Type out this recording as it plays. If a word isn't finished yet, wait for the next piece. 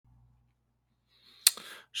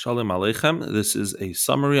Shalom Aleichem. This is a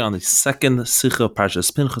summary on the second Sikha of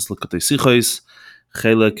Parshas Pinchas L'kutei Sichos,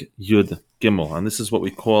 Chelek Yud Gimel. And this is what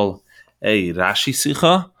we call a Rashi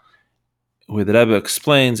Sikha, where the Rebbe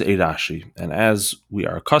explains a Rashi. And as we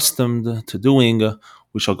are accustomed to doing,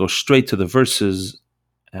 we shall go straight to the verses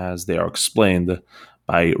as they are explained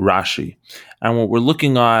by Rashi. And what we're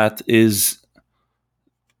looking at is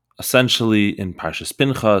essentially in Parshas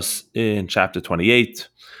Pinchas, in chapter 28,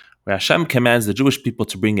 where Hashem commands the Jewish people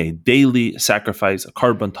to bring a daily sacrifice, a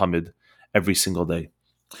karban tamid, every single day.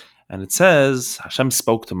 And it says, Hashem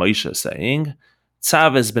spoke to Moshe saying,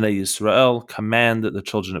 Tzav es b'nei Yisrael, command the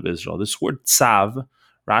children of Israel. This word tzav,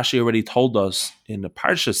 Rashi already told us in the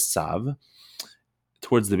Parshas Tzav,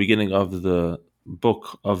 towards the beginning of the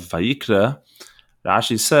book of Vayikra,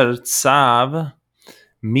 Rashi said, tzav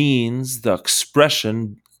means the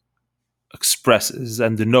expression, expresses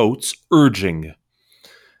and denotes urging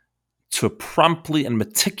to promptly and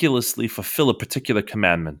meticulously fulfill a particular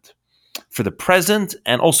commandment for the present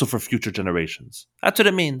and also for future generations. That's what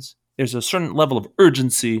it means. There's a certain level of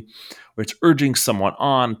urgency where it's urging someone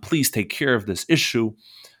on, please take care of this issue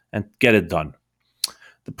and get it done.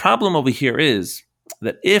 The problem over here is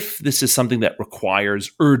that if this is something that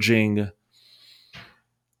requires urging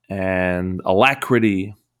and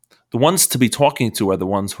alacrity, the ones to be talking to are the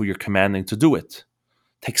ones who you're commanding to do it.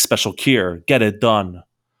 Take special care, get it done.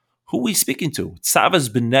 Who are we speaking to? Tzav es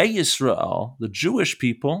b'nei Yisrael, the Jewish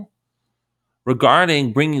people,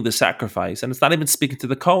 regarding bringing the sacrifice, and it's not even speaking to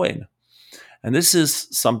the Kohen. And this is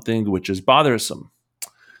something which is bothersome.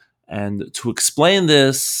 And to explain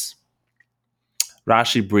this,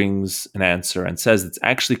 Rashi brings an answer and says it's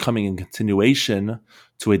actually coming in continuation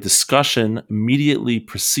to a discussion immediately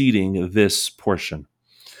preceding this portion.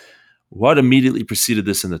 What immediately preceded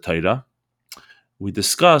this in the Torah? We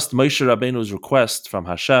discussed Moshe Rabbeinu's request from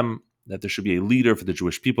Hashem that there should be a leader for the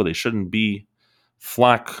Jewish people. They shouldn't be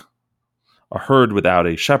flock, a herd without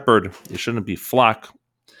a shepherd. They shouldn't be flock,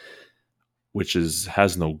 which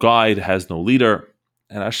has no guide, has no leader.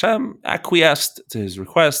 And Hashem acquiesced to his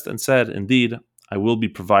request and said, indeed, I will be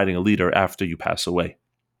providing a leader after you pass away.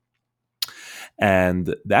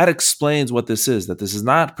 And that explains what this is, that this is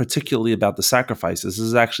not particularly about the sacrifice. This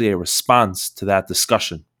is actually a response to that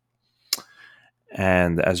discussion.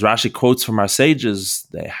 And as Rashi quotes from our sages,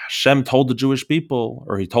 Hashem told the Jewish people,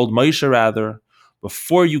 or he told Moshe rather,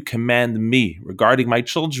 before you command me regarding my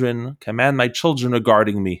children, command my children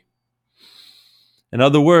regarding me. In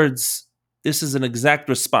other words, this is an exact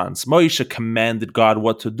response. Moshe commanded God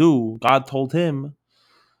what to do. God told him,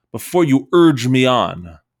 before you urge me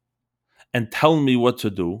on and tell me what to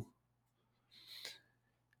do,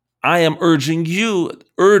 I am urging you,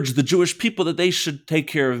 urge the Jewish people that they should take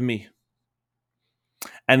care of me.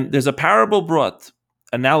 And there's a parable brought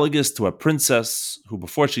analogous to a princess who,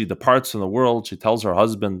 before she departs from the world, she tells her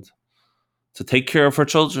husband to take care of her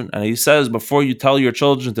children. And he says, before you tell your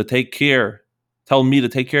children to take care, tell me to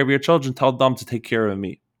take care of your children, tell them to take care of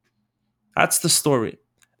me. That's the story.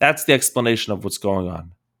 That's the explanation of what's going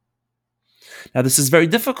on. Now, this is very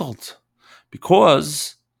difficult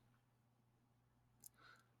because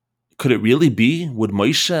could it really be? Would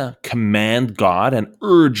Moshe command God and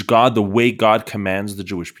urge God the way God commands the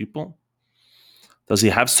Jewish people? Does he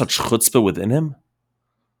have such chutzpah within him?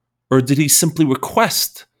 Or did he simply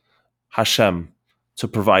request Hashem to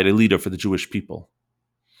provide a leader for the Jewish people?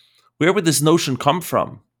 Where would this notion come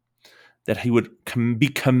from that he would be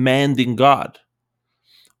commanding God,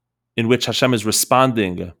 in which Hashem is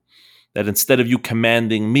responding that instead of you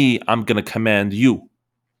commanding me, I'm going to command you?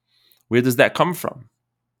 Where does that come from?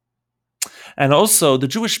 And also, the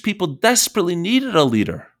Jewish people desperately needed a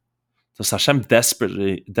leader. Does Hashem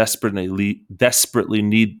desperately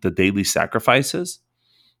need the daily sacrifices?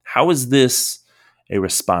 How is this a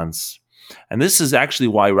response? And this is actually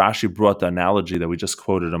why Rashi brought the analogy that we just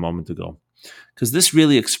quoted a moment ago, because this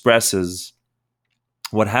really expresses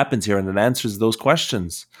what happens here and it answers those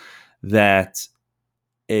questions that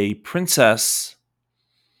a princess,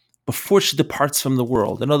 before she departs from the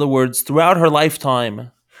world, in other words, throughout her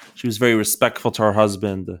lifetime, she was very respectful to her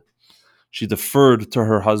husband. She deferred to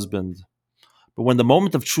her husband. But when the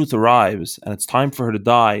moment of truth arrives and it's time for her to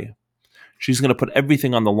die, she's going to put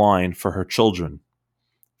everything on the line for her children.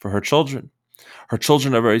 For her children. Her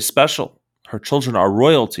children are very special. Her children are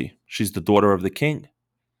royalty. She's the daughter of the king.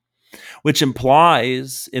 Which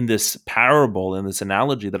implies in this parable, in this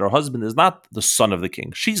analogy, that her husband is not the son of the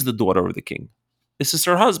king. She's the daughter of the king. This is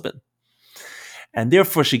her husband. And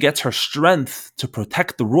therefore, she gets her strength to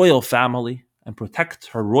protect the royal family and protect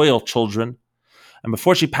her royal children. And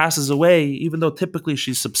before she passes away, even though typically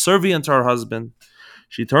she's subservient to her husband,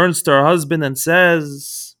 She turns to her husband and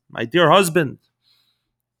says, "My dear husband,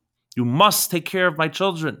 you must take care of my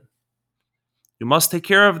children. You must take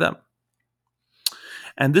care of them."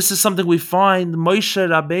 And this is something we find Moshe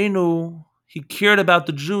Rabbeinu, he cared about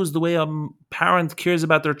the Jews the way a parent cares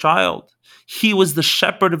about their child. He was the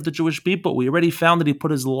shepherd of the Jewish people. We already found that he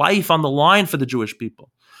put his life on the line for the Jewish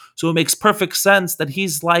people. So it makes perfect sense that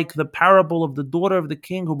he's like the parable of the daughter of the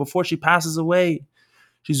king who, before she passes away,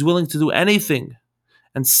 she's willing to do anything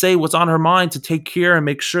and say what's on her mind to take care and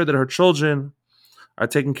make sure that her children are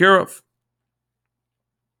taken care of.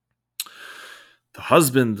 The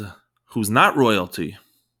husband, who's not royalty,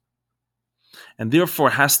 and therefore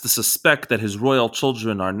has to suspect that his royal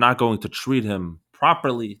children are not going to treat him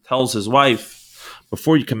properly, tells his wife,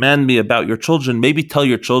 "Before you command me about your children, maybe tell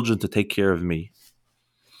your children to take care of me."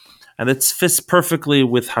 And it fits perfectly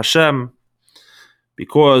with Hashem,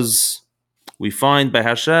 because we find by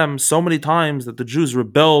Hashem so many times that the Jews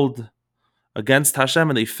rebelled against Hashem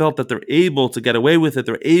and they felt that they're able to get away with it,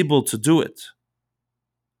 they're able to do it.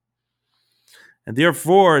 And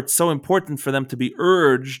therefore, it's so important for them to be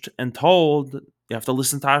urged and told, you have to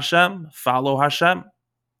listen to Hashem, follow Hashem,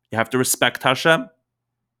 you have to respect Hashem.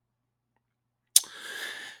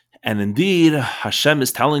 And indeed, Hashem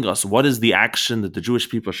is telling us what is the action that the Jewish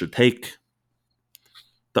people should take.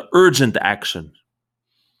 The urgent action.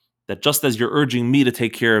 That just as you're urging me to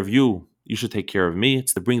take care of you, you should take care of me.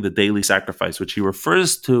 It's to bring the daily sacrifice, which he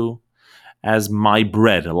refers to as my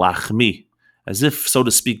bread, lachmi. As if, so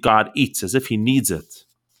to speak, God eats, as if he needs it.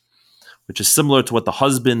 Which is similar to what the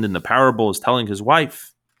husband in the parable is telling his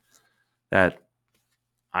wife. That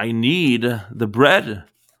I need the bread.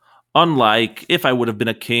 Unlike if I would have been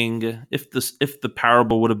a king, if the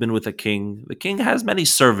parable would have been with a king. The king has many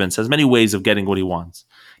servants, has many ways of getting what he wants.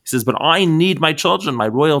 He says, but I need my children, my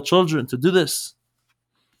royal children, to do this.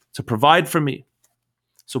 To provide for me.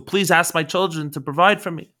 So please ask my children to provide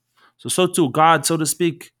for me. So too, God, so to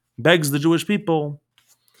speak, begs the Jewish people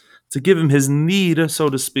to give him his need, so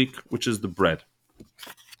to speak, which is the bread.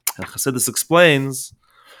 And Chassidus explains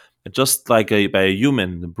that just like by a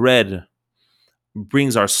human, the bread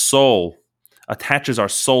brings our soul, attaches our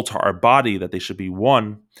soul to our body, that they should be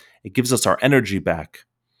one. It gives us our energy back.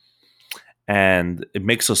 And it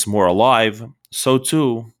makes us more alive. So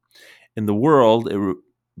too, in the world,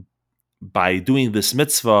 by doing this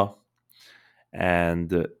mitzvah, and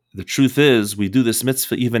the truth is, we do this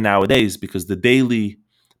mitzvah even nowadays because the daily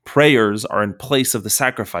prayers are in place of the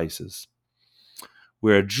sacrifices,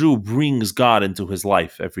 where a Jew brings God into his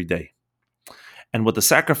life every day. And what the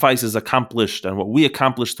sacrifices accomplished and what we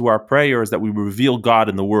accomplish through our prayer is that we reveal God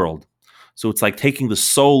in the world. So it's like taking the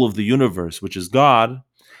soul of the universe, which is God,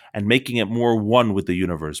 and making it more one with the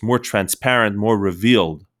universe, more transparent, more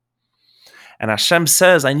revealed. And Hashem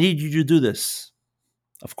says, I need you to do this.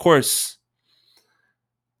 Of course,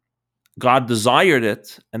 God desired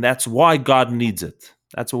it, and that's why God needs it.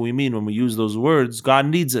 That's what we mean when we use those words. God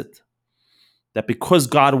needs it. That because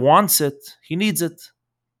God wants it, he needs it.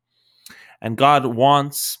 And God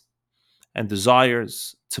wants and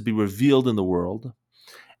desires to be revealed in the world.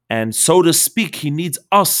 And so to speak, he needs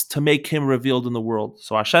us to make him revealed in the world.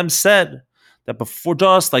 So Hashem said that before,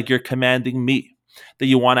 just like you're commanding me, that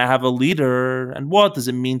you want to have a leader. And what does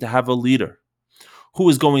it mean to have a leader? Who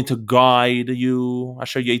is going to guide you?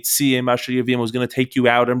 Asher Yetziyim, Asher Yavim, who's going to take you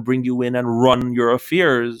out and bring you in and run your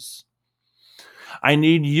affairs. I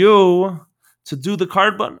need you to do the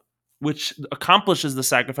karban, which accomplishes the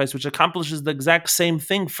sacrifice, which accomplishes the exact same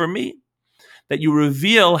thing for me. That you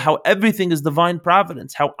reveal how everything is divine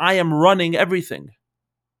providence, how I am running everything.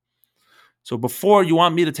 So before you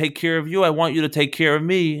want me to take care of you, I want you to take care of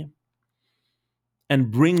me and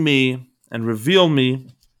bring me and reveal me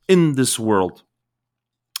in this world.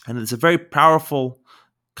 And it's a very powerful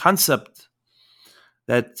concept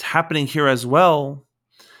that's happening here as well,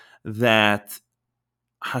 that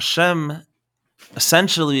Hashem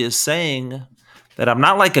essentially is saying that I'm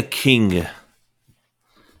not like a king.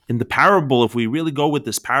 In the parable, if we really go with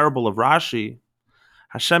this parable of Rashi,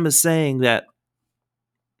 Hashem is saying that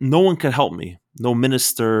no one can help me. No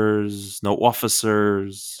ministers, no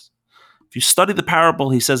officers. If you study the parable,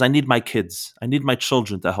 he says, I need my kids. I need my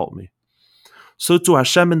children to help me. So to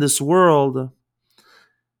Hashem in this world,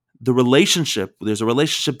 there's a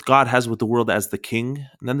relationship God has with the world as the king,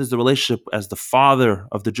 and then there's the relationship as the father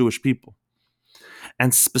of the Jewish people.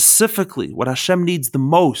 And specifically, what Hashem needs the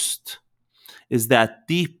most is that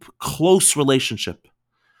deep, close relationship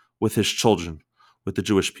with his children, with the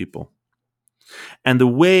Jewish people. And the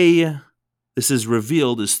way this is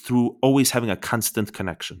revealed is through always having a constant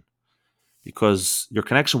connection. Because your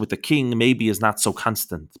connection with the king maybe is not so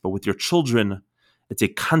constant, but with your children, It's a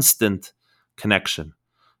constant connection.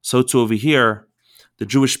 So too over here, the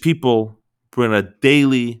Jewish people bring a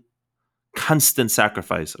daily, constant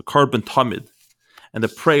sacrifice, a korban tamid, and the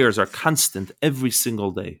prayers are constant every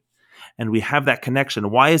single day. And we have that connection.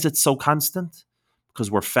 Why is it so constant? Because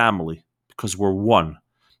we're family, because we're one,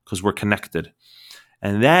 because we're connected.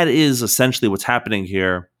 And that is essentially what's happening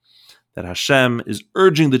here, that Hashem is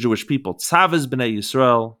urging the Jewish people, Tzavez b'nei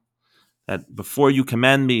Yisrael, that before you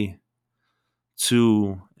command me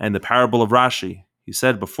to, and the parable of Rashi, he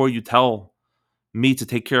said, before you tell me to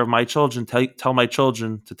take care of my children, tell my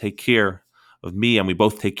children to take care of me, and we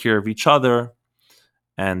both take care of each other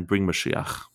and bring Mashiach.